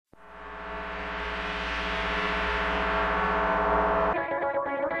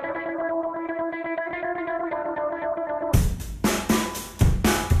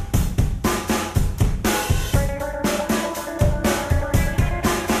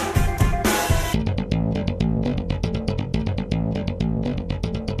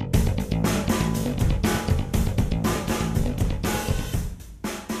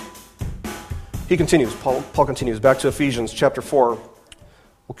He continues, Paul continues, back to Ephesians chapter 4.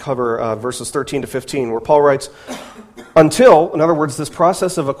 We'll cover verses 13 to 15, where Paul writes, until, in other words, this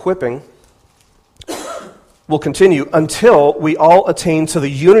process of equipping will continue until we all attain to the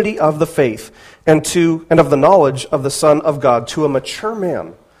unity of the faith and of the knowledge of the Son of God, to a mature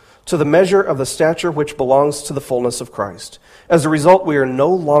man, to the measure of the stature which belongs to the fullness of Christ. As a result, we are no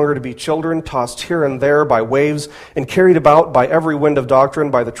longer to be children, tossed here and there by waves and carried about by every wind of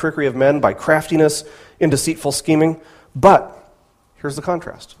doctrine, by the trickery of men, by craftiness in deceitful scheming. But, here's the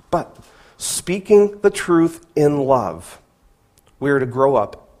contrast, but speaking the truth in love, we are to grow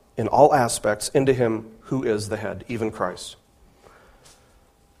up in all aspects into him who is the head, even Christ.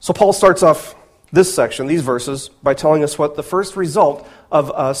 So Paul starts off this section, these verses, by telling us what the first result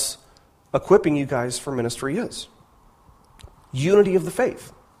of us equipping you guys for ministry is. Unity of the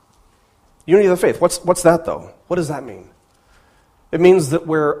faith. Unity of the faith. What's that, though? What does that mean? It means that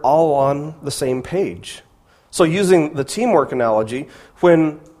we're all on the same page. So using the teamwork analogy,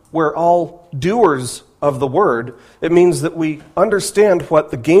 when we're all doers of the word, it means that we understand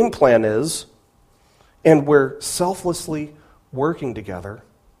what the game plan is, and we're selflessly working together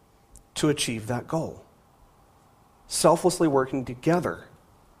to achieve that goal. Selflessly working together.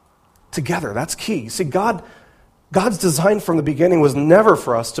 Together, that's key. See, God's design from the beginning was never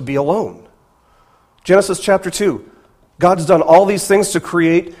for us to be alone. Genesis chapter 2, God's done all these things to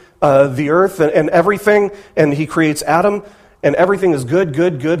create the earth and everything, and he creates Adam, and everything is good,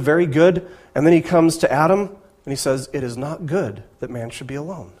 very good. And then he comes to Adam, and he says, it is not good that man should be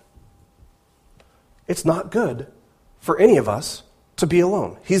alone. It's not good for any of us to be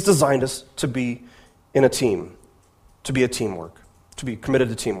alone. He's designed us to be in a team, to be a teamwork, to be committed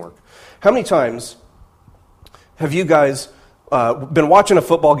to teamwork. How many times have you guys been watching a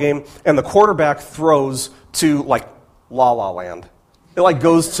football game and the quarterback throws to like La La Land? It like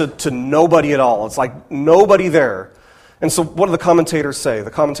goes to nobody at all. It's like nobody there. And so what do the commentators say?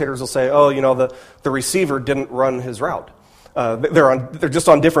 The commentators will say, oh, the receiver didn't run his route. They're just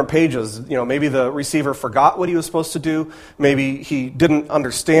on different pages. Maybe the receiver forgot what he was supposed to do. Maybe he didn't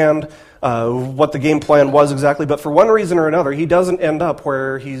understand what the game plan was exactly. But for one reason or another, he doesn't end up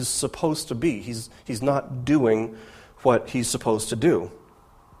where he's supposed to be. He's not doing what he's supposed to do.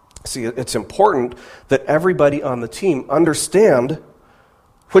 See, it's important that everybody on the team understand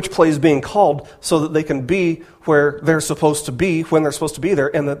which play is being called so that they can be where they're supposed to be when they're supposed to be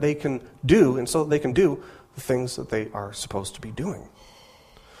there, and that they can do, and so that they can do the things that they are supposed to be doing.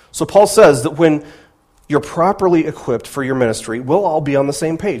 So Paul says that when you're properly equipped for your ministry, we'll all be on the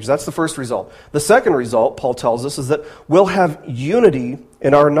same page. That's the first result. The second result, Paul tells us, is that we'll have unity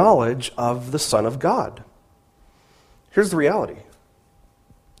in our knowledge of the Son of God. Here's the reality.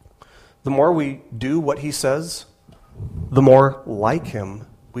 The more we do what he says, the more like him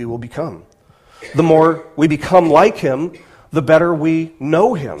we will become. The more we become like him, the better we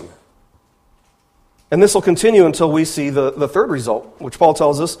know him. And this will continue until we see the third result, which Paul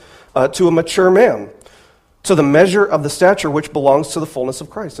tells us, to a mature man, to the measure of the stature which belongs to the fullness of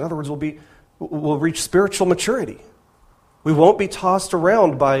Christ. In other words, we'll reach spiritual maturity. We won't be tossed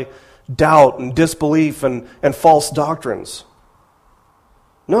around by doubt and disbelief and false doctrines.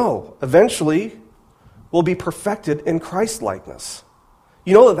 No, eventually we'll be perfected in Christ-likeness.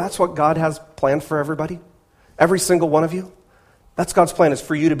 You know that's what God has planned for everybody? Every single one of you? That's God's plan, is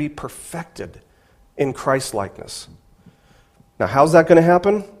for you to be perfected in Christ-likeness. Now, how's that going to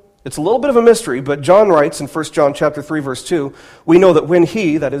happen? It's a little bit of a mystery, but John writes in 1 John chapter 3, verse 2, we know that when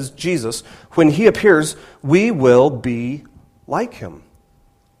he, that is Jesus, when he appears, we will be like him.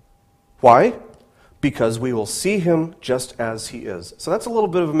 Why? Because we will see him just as he is. So that's a little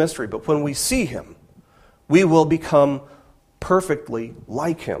bit of a mystery, but when we see him, we will become perfectly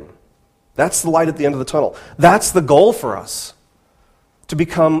like him. That's the light at the end of the tunnel. That's the goal for us, to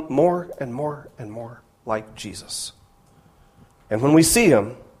become more and more and more like Jesus. And when we see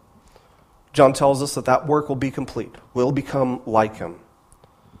him, John tells us that work will be complete. We'll become like him.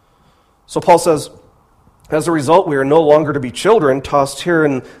 So Paul says, as a result, we are no longer to be children, tossed here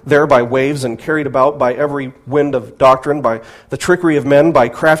and there by waves and carried about by every wind of doctrine, by the trickery of men, by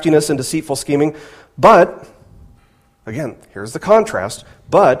craftiness and deceitful scheming. But, again, here's the contrast,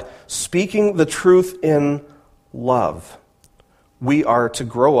 but speaking the truth in love, we are to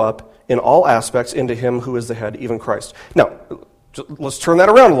grow up in all aspects into him who is the head, even Christ. Now, let's turn that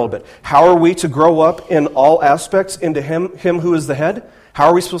around a little bit. How are we to grow up in all aspects into him who is the head? How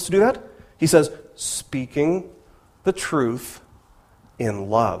are we supposed to do that? He says, speaking the truth in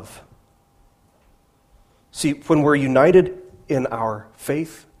love. See, when we're united in our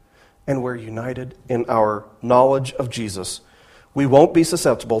faith and we're united in our knowledge of Jesus, we won't be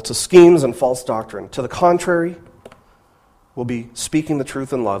susceptible to schemes and false doctrine. To the contrary, we'll be speaking the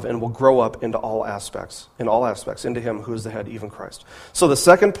truth in love, and will grow up into all aspects, into him who is the head, even Christ. So the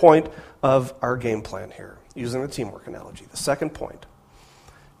second point of our game plan here, using the teamwork analogy, the second point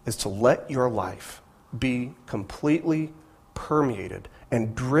is to let your life be completely permeated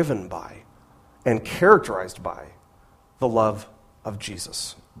and driven by and characterized by the love of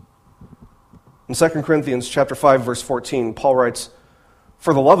Jesus. In 2 Corinthians chapter 5, verse 14, Paul writes,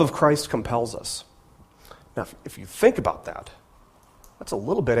 "For the love of Christ compels us." Now, if you think about that, that's a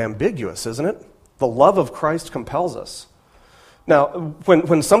little bit ambiguous, isn't it? The love of Christ compels us. Now,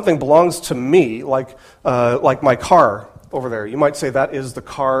 when something belongs to me, like my car over there, you might say that is the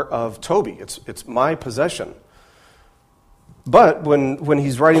car of Toby. It's my possession. But when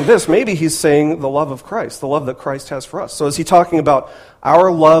he's writing this, maybe he's saying the love of Christ, the love that Christ has for us. So is he talking about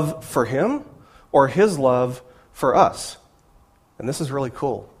our love for him or his love for us? And this is really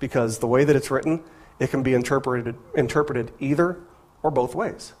cool, because the way that it's written, it can be interpreted either or both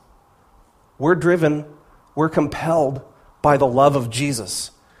ways. We're compelled by the love of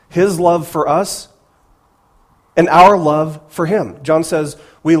Jesus, his love for us and our love for him. John says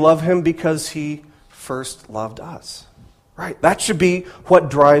we love him because he first loved us. Right? That should be what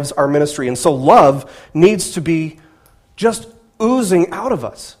drives our ministry. And so love needs to be just oozing out of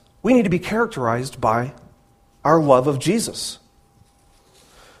us. We need to be characterized by our love of Jesus.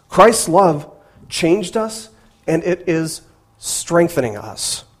 Christ's love changed us, and it is strengthening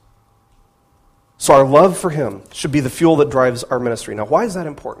us. So our love for him should be the fuel that drives our ministry. Now, why is that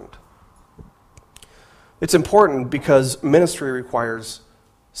important? It's important because ministry requires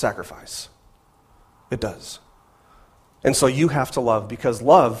sacrifice. It does. And so you have to love, because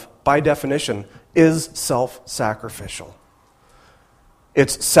love, by definition, is self-sacrificial.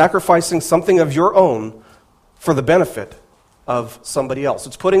 It's sacrificing something of your own for the benefit of somebody else.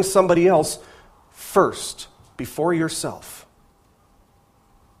 It's putting somebody else first, before yourself.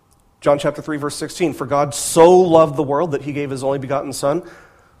 John chapter 3, verse 16, "For God so loved the world that he gave his only begotten Son."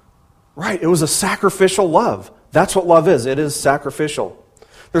 Right, it was a sacrificial love. That's what love is. It is sacrificial.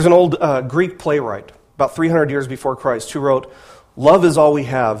 There's an old Greek playwright, about 300 years before Christ, who wrote, "Love is all we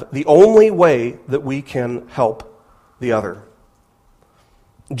have, the only way that we can help the other."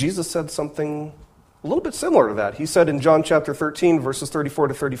 Jesus said something a little bit similar to that. He said in John chapter 13, verses 34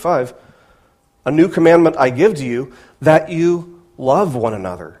 to 35, "A new commandment I give to you, that you love one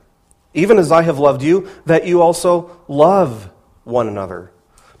another. Even as I have loved you, that you also love one another.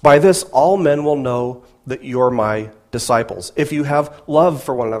 By this all men will know that you're my disciples, if you have love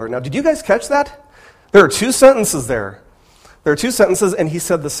for one another." Now, did you guys catch that? There are two sentences there. There are two sentences, and he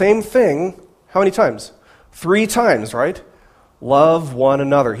said the same thing, how many times? 3 times, right? Love one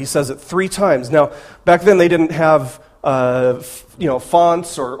another. He says it 3 times. Now, back then they didn't have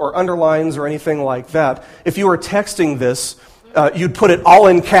fonts or underlines or anything like that. If you were texting this, you'd put it all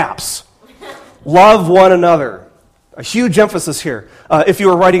in caps. Love one another. A huge emphasis here. If you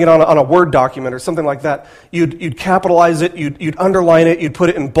were writing it on a Word document or something like that, you'd capitalize it, you'd underline it, you'd put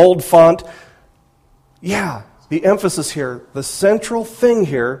it in bold font. Yeah, the emphasis here, the central thing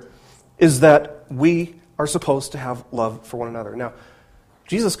here, is that we are supposed to have love for one another. Now,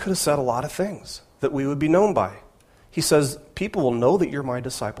 Jesus could have said a lot of things that we would be known by. He says, people will know that you're my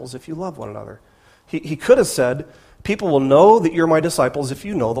disciples if you love one another. He could have said, people will know that you're my disciples if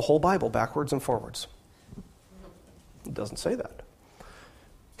you know the whole Bible backwards and forwards. It doesn't say that.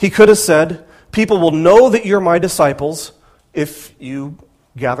 He could have said, people will know that you're my disciples if you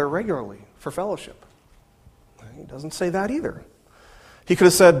gather regularly for fellowship. He doesn't say that either. He could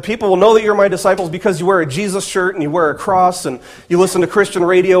have said, people will know that you're my disciples because you wear a Jesus shirt and you wear a cross and you listen to Christian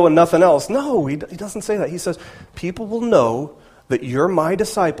radio and nothing else. No, he doesn't say that. He says, people will know that you're my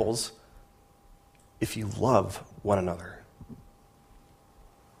disciples if you love one another.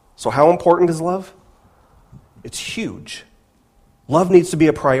 So how important is love? It's huge. Love needs to be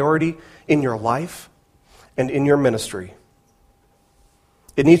a priority in your life and in your ministry.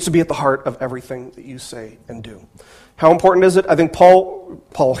 It needs to be at the heart of everything that you say and do. How important is it? I think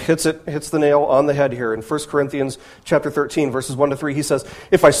Paul hits the nail on the head here in 1 Corinthians chapter 13, verses 1 to 3. He says,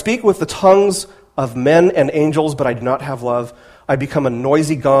 "If I speak with the tongues of men and angels, but I do not have love, I become a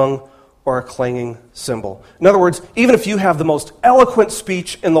noisy gong or a clanging cymbal." In other words, even if you have the most eloquent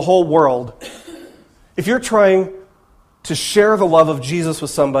speech in the whole world, if you're trying to share the love of Jesus with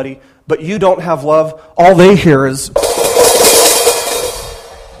somebody, but you don't have love, all they hear is,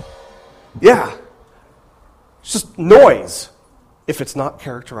 yeah, it's just noise if it's not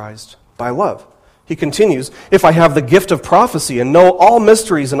characterized by love. He continues, if I have the gift of prophecy and know all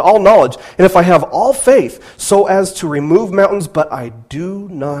mysteries and all knowledge, and if I have all faith so as to remove mountains, but I do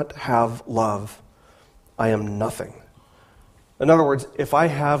not have love, I am nothing. In other words, if I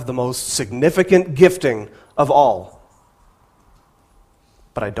have the most significant gifting of all,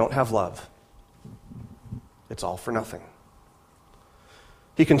 but I don't have love, it's all for nothing.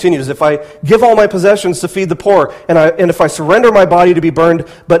 He continues, if I give all my possessions to feed the poor, and if I surrender my body to be burned,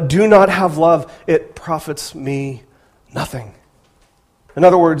 but do not have love, it profits me nothing. In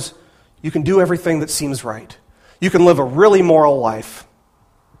other words, you can do everything that seems right. You can live a really moral life.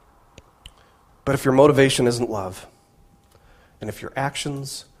 But if your motivation isn't love, and if your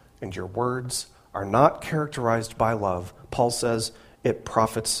actions and your words are not characterized by love, Paul says, it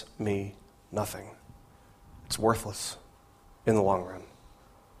profits me nothing. It's worthless in the long run.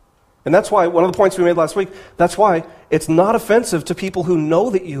 And that's why, one of the points we made last week, that's why it's not offensive to people who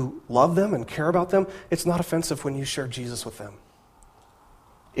know that you love them and care about them. It's not offensive when you share Jesus with them,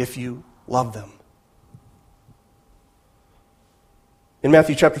 if you love them. In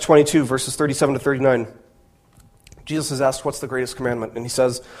Matthew chapter 22, verses 37 to 39, Jesus is asked, what's the greatest commandment? And he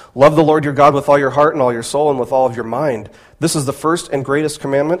says, love the Lord your God with all your heart and all your soul and with all of your mind. This is the first and greatest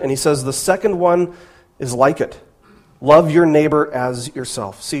commandment. And he says, the second one is like it. Love your neighbor as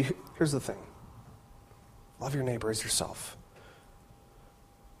yourself. See, here's the thing. Love your neighbor as yourself.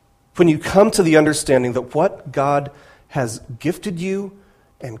 When you come to the understanding that what God has gifted you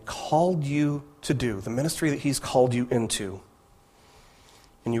and called you to do, the ministry that he's called you into,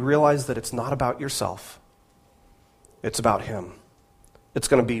 and you realize that it's not about yourself, it's about him, it's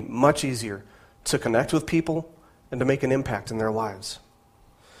going to be much easier to connect with people and to make an impact in their lives.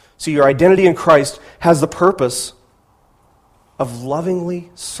 See, your identity in Christ has the purpose of lovingly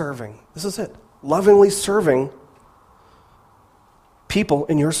serving. This is it. Lovingly serving people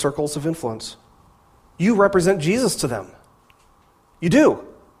in your circles of influence. You represent Jesus to them. You do.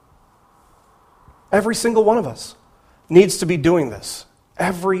 Every single one of us needs to be doing this.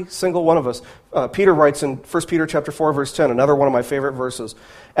 Every single one of us. Peter writes in 1 Peter chapter 4, verse 10, another one of my favorite verses,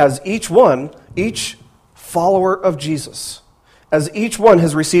 as each follower of Jesus, as each one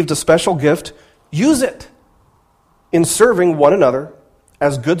has received a special gift, use it in serving one another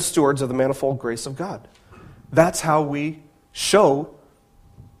as good stewards of the manifold grace of God. That's how we show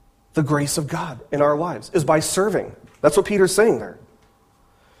the grace of God in our lives, is by serving. That's what Peter's saying there.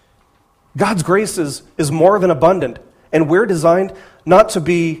 God's grace is more than abundant, and we're designed not to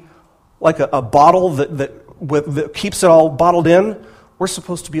be like a bottle that keeps it all bottled in. We're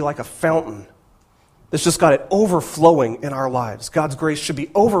supposed to be like a fountain that's just got it overflowing in our lives. God's grace should be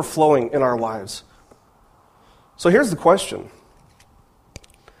overflowing in our lives. So here's the question.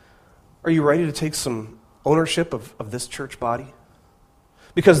 Are you ready to take some ownership of this church body?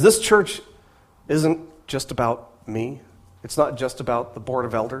 Because this church isn't just about me. It's not just about the board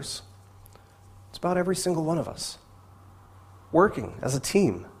of elders. It's about every single one of us working as a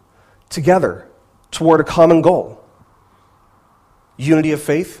team together toward a common goal. Unity of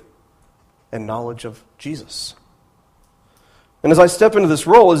faith and knowledge of Jesus. And as I step into this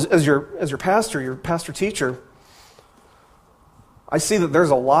role as your pastor teacher, I see that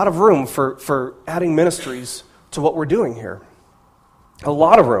there's a lot of room for adding ministries to what we're doing here. A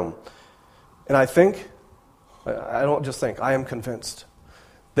lot of room. And I don't just think, I am convinced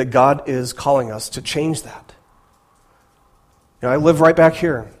that God is calling us to change that. I live right back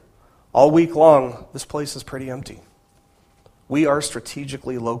here. All week long, this place is pretty empty. We are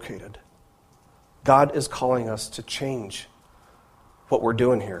strategically located. God is calling us to change what we're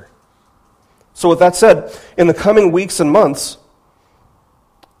doing here. So with that said, in the coming weeks and months,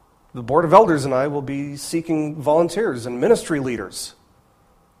 the Board of Elders and I will be seeking volunteers and ministry leaders.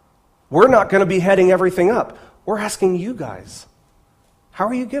 We're not going to be heading everything up. We're asking you guys, how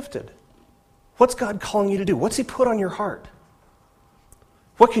are you gifted? What's God calling you to do? What's he put on your heart?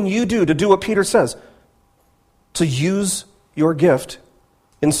 What can you do to do what Peter says? To use your gift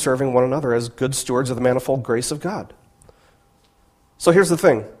in serving one another as good stewards of the manifold grace of God. So here's the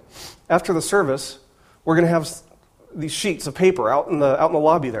thing. After the service, we're going to have these sheets of paper out in the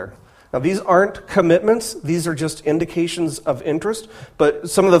lobby there. Now, these aren't commitments. These are just indications of interest. But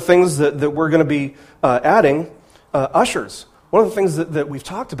some of the things that we're going to be adding, ushers. One of the things that we've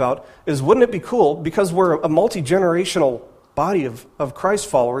talked about is, wouldn't it be cool, because we're a multi-generational body of Christ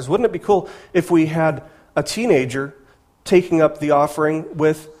followers, wouldn't it be cool if we had a teenager taking up the offering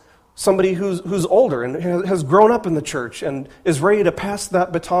with somebody who's older and has grown up in the church and is ready to pass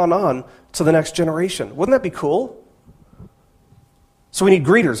that baton on to the next generation? Wouldn't that be cool? So we need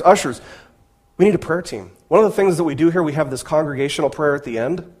greeters, ushers. We need a prayer team. One of the things that we do here, we have this congregational prayer at the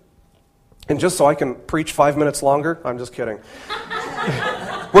end. And just so I can preach 5 minutes longer, I'm just kidding.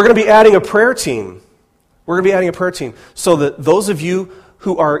 We're going to be adding a prayer team. We're going to be adding a prayer team so that those of you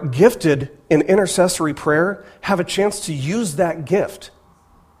who are gifted in intercessory prayer have a chance to use that gift.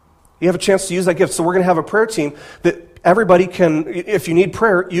 You have a chance to use that gift. So we're going to have a prayer team that everybody can, if you need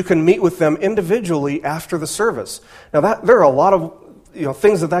prayer, you can meet with them individually after the service. Now, there are a lot of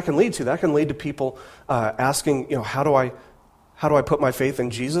things that can lead to. That can lead to people asking, how do I put my faith in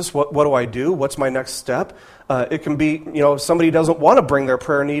Jesus? What do I do? What's my next step? It can be, if somebody doesn't want to bring their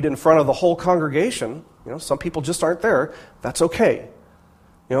prayer need in front of the whole congregation, some people just aren't there, that's okay.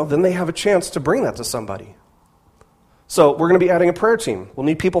 Then they have a chance to bring that to somebody. So we're going to be adding a prayer team. We'll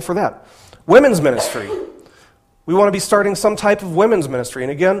need people for that. Women's ministry. We want to be starting some type of women's ministry.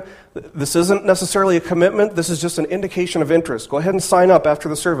 And again, this isn't necessarily a commitment. This is just an indication of interest. Go ahead and sign up after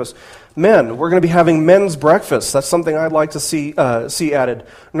the service. Men, we're going to be having men's breakfast. That's something I'd like to see added.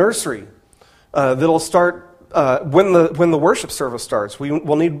 Nursery, that'll start when the worship service starts.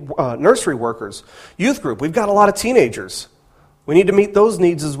 We'll need nursery workers. Youth group, we've got a lot of teenagers. We need to meet those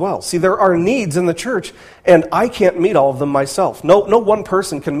needs as well. See, there are needs in the church, and I can't meet all of them myself. No one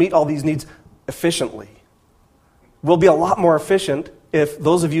person can meet all these needs efficiently. We'll be a lot more efficient if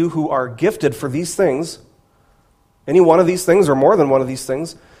those of you who are gifted for these things, any one of these things or more than one of these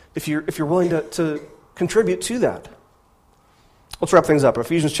things, if you're willing to contribute to that. Let's wrap things up.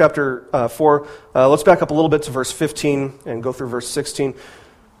 Ephesians chapter 4, let's back up a little bit to verse 15 and go through verse 16,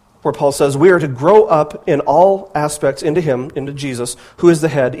 where Paul says, "We are to grow up in all aspects into Him, into Jesus, who is the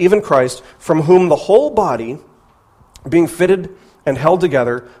head, even Christ, from whom the whole body, being fitted and held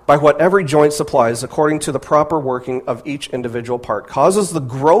together by what every joint supplies, according to the proper working of each individual part, causes the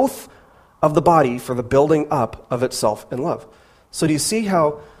growth of the body for the building up of itself in love." So do you see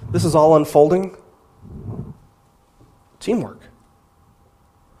how this is all unfolding? Teamwork.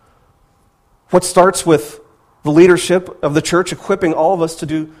 What starts with the leadership of the church equipping all of us to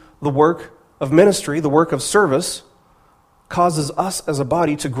do the work of ministry, the work of service, causes us as a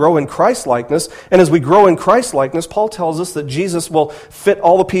body to grow in Christ-likeness. And as we grow in Christ-likeness, Paul tells us that Jesus will fit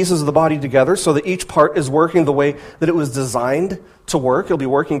all the pieces of the body together so that each part is working the way that it was designed to work. It'll be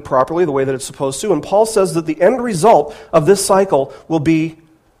working properly the way that it's supposed to. And Paul says that the end result of this cycle will be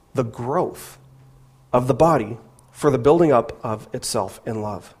the growth of the body for the building up of itself in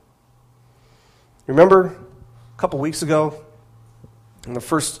love. Remember a couple weeks ago, in the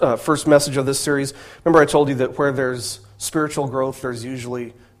first message of this series, remember I told you that where there's spiritual growth, there's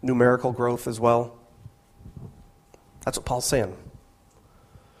usually numerical growth as well? That's what Paul's saying.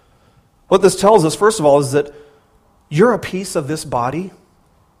 What this tells us, first of all, is that you're a piece of this body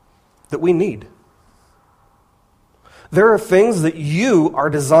that we need. There are things that you are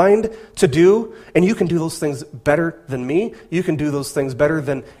designed to do, and you can do those things better than me. You can do those things better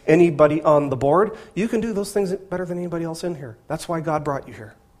than anybody on the board. You can do those things better than anybody else in here. That's why God brought you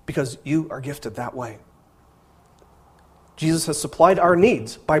here, because you are gifted that way. Jesus has supplied our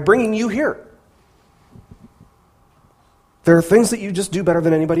needs by bringing you here. There are things that you just do better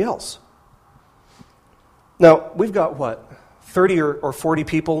than anybody else. Now, we've got, 30 or 40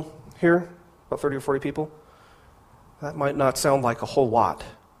 people here? About 30 or 40 people? That might not sound like a whole lot.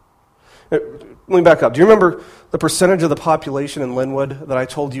 Let me back up. Do you remember the percentage of the population in Linwood that I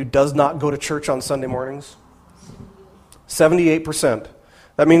told you does not go to church on Sunday mornings? 78%.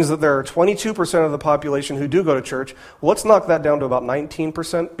 That means that there are 22% of the population who do go to church. Well, let's knock that down to about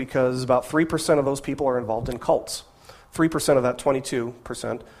 19% because about 3% of those people are involved in cults. 3% of that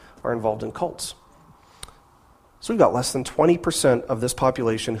 22% are involved in cults. So we've got less than 20% of this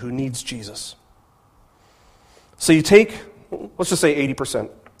population who needs Jesus. So you take, let's just say 80%.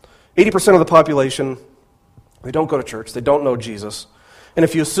 80% of the population, they don't go to church, they don't know Jesus. And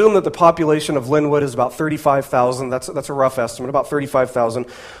if you assume that the population of Linwood is about 35,000, that's a rough estimate, about 35,000,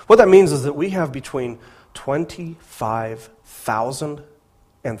 what that means is that we have between 25,000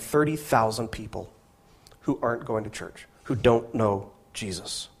 and 30,000 people who aren't going to church, who don't know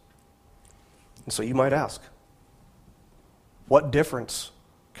Jesus. And so you might ask, what difference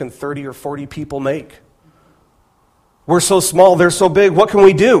can 30 or 40 people make? We're so small, they're so big, what can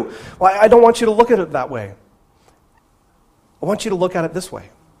we do? Well, I don't want you to look at it that way. I want you to look at it this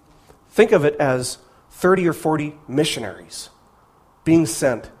way. Think of it as 30 or 40 missionaries being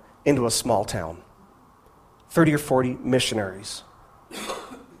sent into a small town. 30 or 40 missionaries.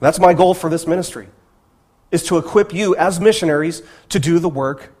 That's my goal for this ministry, is to equip you as missionaries to do the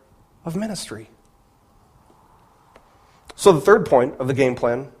work of ministry. So the third point of the game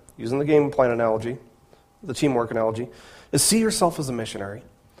plan, using the game plan analogy, the teamwork analogy, is see yourself as a missionary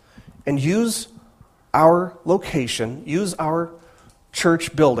and use our location, use our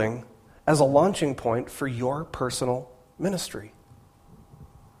church building as a launching point for your personal ministry.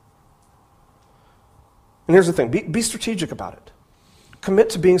 And here's the thing, be strategic about it.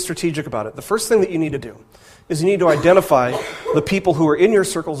 Commit to being strategic about it. The first thing that you need to do is you need to identify the people who are in your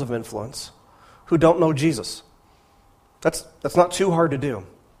circles of influence who don't know Jesus. That's not too hard to do.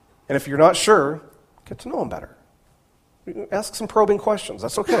 And if you're not sure, get to know them better. Ask some probing questions.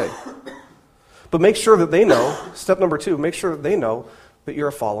 That's okay. But make sure that they know, step number 2, make sure that they know that you're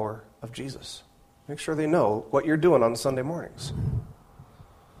a follower of Jesus. Make sure they know what you're doing on Sunday mornings.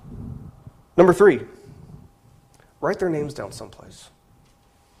 Number 3, write their names down someplace.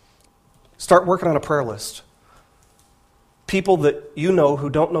 Start working on a prayer list. People that you know who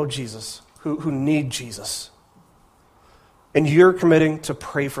don't know Jesus, who need Jesus. And you're committing to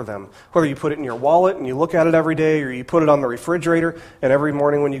pray for them. Whether you put it in your wallet and you look at it every day, or you put it on the refrigerator, and every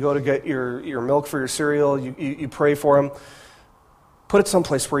morning when you go to get your milk for your cereal, you pray for them. Put it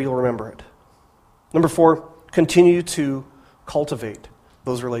someplace where you'll remember it. Number 4, continue to cultivate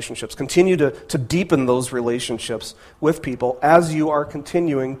those relationships. Continue to deepen those relationships with people as you are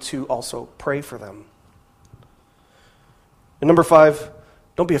continuing to also pray for them. And number 5,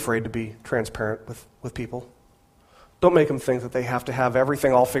 don't be afraid to be transparent with people. Don't make them think that they have to have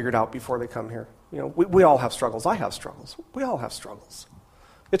everything all figured out before they come here. You know, we all have struggles. I have struggles. We all have struggles.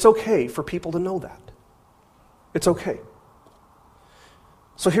 It's okay for people to know that. It's okay.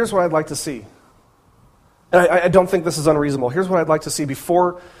 So here's what I'd like to see. And I don't think this is unreasonable. Here's what I'd like to see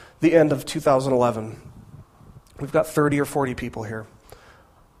before the end of 2011. We've got 30 or 40 people here.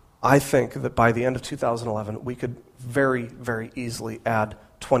 I think that by the end of 2011, we could very, very easily add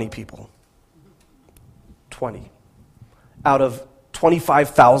 20 people. 20. Out of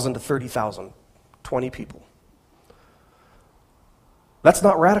 25,000 to 30,000, 20 people. That's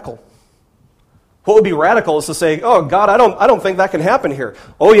not radical. What would be radical is to say, oh, God, I don't think that can happen here.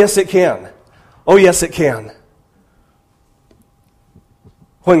 Oh, yes, it can. Oh, yes, it can.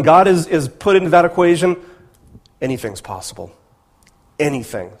 When God is put into that equation, anything's possible.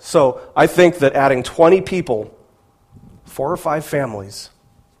 Anything. So I think that adding 20 people, 4 or 5 families,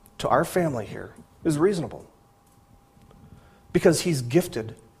 to our family here is reasonable. Because He's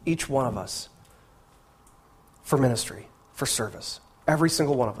gifted each one of us for ministry, for service. Every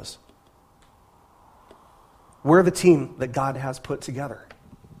single one of us. We're the team that God has put together.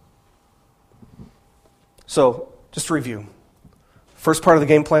 So, just to review. First part of the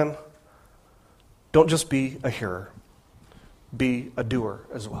game plan, don't just be a hearer. Be a doer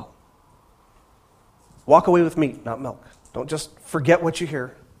as well. Walk away with meat, not milk. Don't just forget what you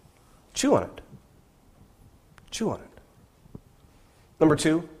hear. Chew on it. Chew on it. Number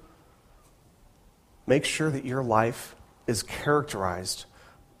 2, make sure that your life is characterized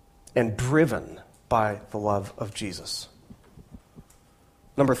and driven by the love of Jesus.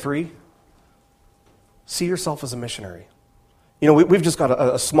 Number 3, see yourself as a missionary. You know, we've just got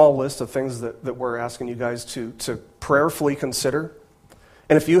a small list of things that we're asking you guys to prayerfully consider.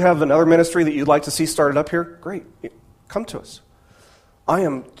 And if you have another ministry that you'd like to see started up here, great. Come to us. I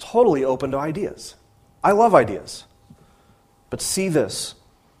am totally open to ideas. I love ideas. But see this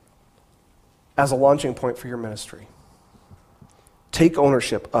as a launching point for your ministry. Take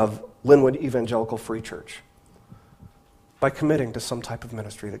ownership of Linwood Evangelical Free Church by committing to some type of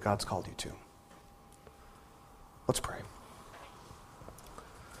ministry that God's called you to. Let's pray.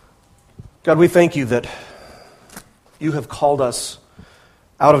 God, we thank you that you have called us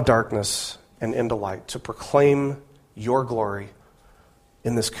out of darkness and into light to proclaim your glory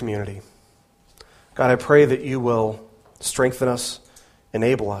in this community. God, I pray that you will strengthen us,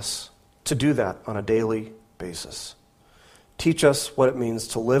 enable us to do that on a daily basis. Teach us what it means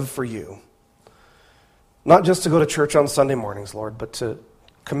to live for you. Not just to go to church on Sunday mornings, Lord, but to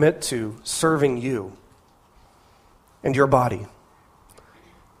commit to serving you and your body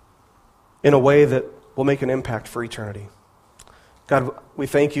in a way that will make an impact for eternity. God, we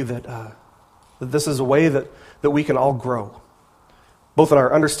thank you that this is a way that we can all grow, both in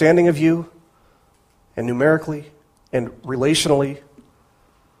our understanding of you and numerically and relationally.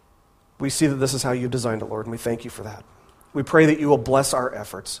 We see that this is how you've designed it, Lord, and we thank you for that. We pray that you will bless our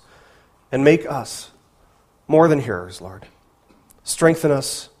efforts and make us more than hearers, Lord. Strengthen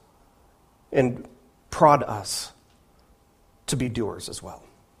us and prod us to be doers as well.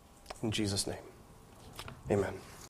 In Jesus' name, amen.